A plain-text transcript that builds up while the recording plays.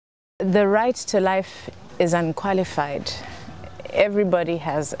The right to life is unqualified. Everybody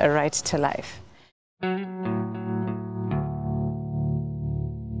has a right to life.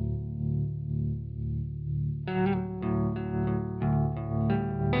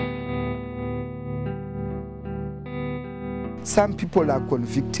 Some people are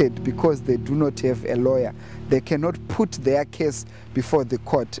convicted because they do not have a lawyer. They cannot put their case before the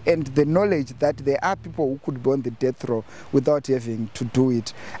court. And the knowledge that there are people who could be on the death row without having to do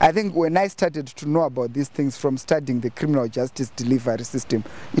it. I think when I started to know about these things from studying the criminal justice delivery system,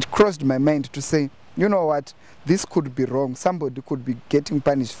 it crossed my mind to say, you know what, this could be wrong. Somebody could be getting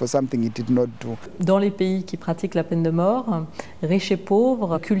punished for something he did not do. Dans les pays qui pratiquent la peine de mort, riches et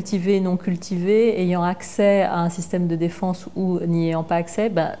pauvres, cultivés, non cultivés, ayant accès à un système de défense ou n'y ayant pas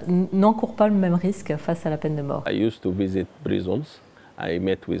accès, n'encourent pas le même risque face à la peine de mort. I used to visit prisons. I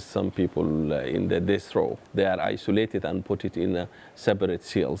met with some people in the death row. They are isolated and put it in separate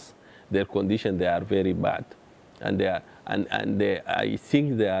cells. Their condition, they are very bad. And I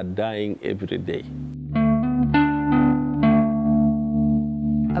think they are dying every day.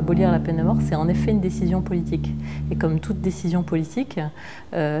 Abolir la peine de mort, c'est en effet une décision politique. Et comme toute décision politique,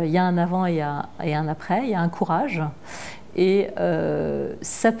 il y a un avant et un après, il y a un courage. Et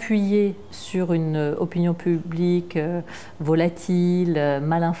s'appuyer sur une opinion publique volatile,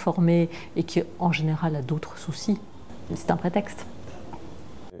 mal informée et qui en général a d'autres soucis, c'est un prétexte.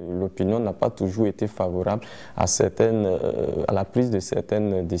 L'opinion n'a pas toujours été favorable à la prise de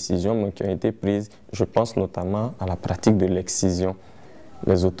certaines décisions qui ont été prises. Je pense notamment à la pratique de l'excision.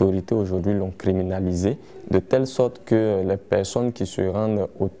 Les autorités aujourd'hui l'ont criminalisé de telle sorte que les personnes qui se rendent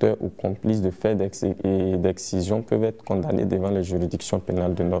auteurs ou complices de faits d'excision peuvent être condamnées devant les juridictions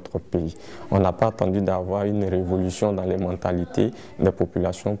pénales de notre pays. On n'a pas attendu d'avoir une révolution dans les mentalités des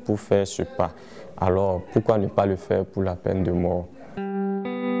populations pour faire ce pas. Alors pourquoi ne pas le faire pour la peine de mort?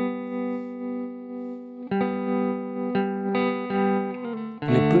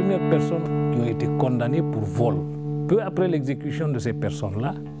 Les premières personnes qui ont été condamnées pour vol, peu après l'exécution de ces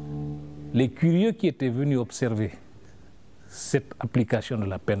personnes-là, les curieux qui étaient venus observer cette application de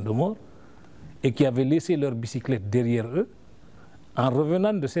la peine de mort et qui avaient laissé leur bicyclette derrière eux, en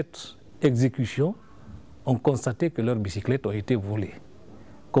revenant de cette exécution, ont constaté que leurs bicyclettes ont été volées.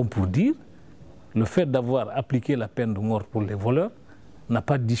 Comme pour dire, le fait d'avoir appliqué la peine de mort pour les voleurs n'a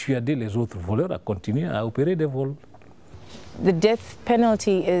pas dissuadé les autres voleurs à continuer à opérer des vols. The death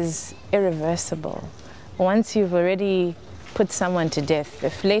penalty is irreversible. Once you've already put someone to death,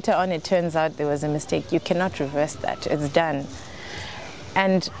 if later on it turns out there was a mistake, you cannot reverse that. It's done.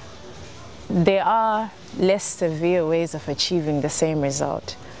 And there are less severe ways of achieving the same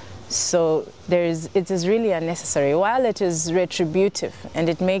result. So it is really unnecessary. While it is retributive and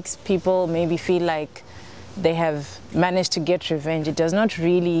it makes people maybe feel like they have managed to get revenge, it does not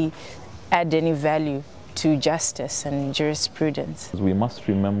really add any value to justice and jurisprudence. We must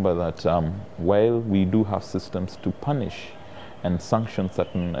remember that while we do have systems to punish and sanction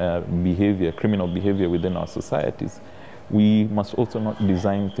certain behavior, criminal behavior within our societies, we must also not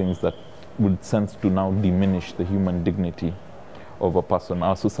design things that would sense to now diminish the human dignity of a person.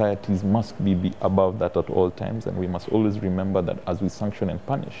 Our societies must be above that at all times, and we must always remember that as we sanction and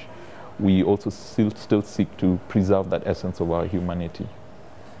punish, we also still seek to preserve that essence of our humanity.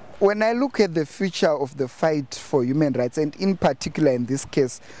 When I look at the future of the fight for human rights, and in particular in this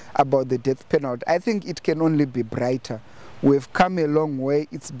case about the death penalty, I think it can only be brighter. We've come a long way.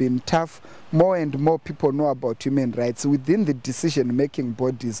 It's been tough. More and more people know about human rights within the decision-making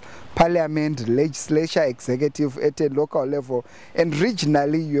bodies, parliament, legislature, executive, at a local level. And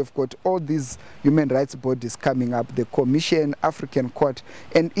regionally, you have got all these human rights bodies coming up, the Commission, African Court,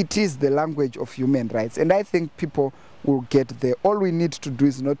 and it is the language of human rights. And I think people will get there. All we need to do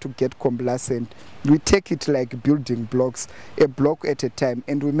is not to get complacent. We take it like building blocks, a block at a time,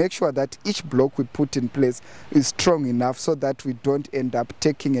 and we make sure that each block we put in place is strong enough so that we don't end up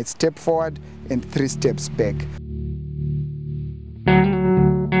taking a step forward and 3 steps back.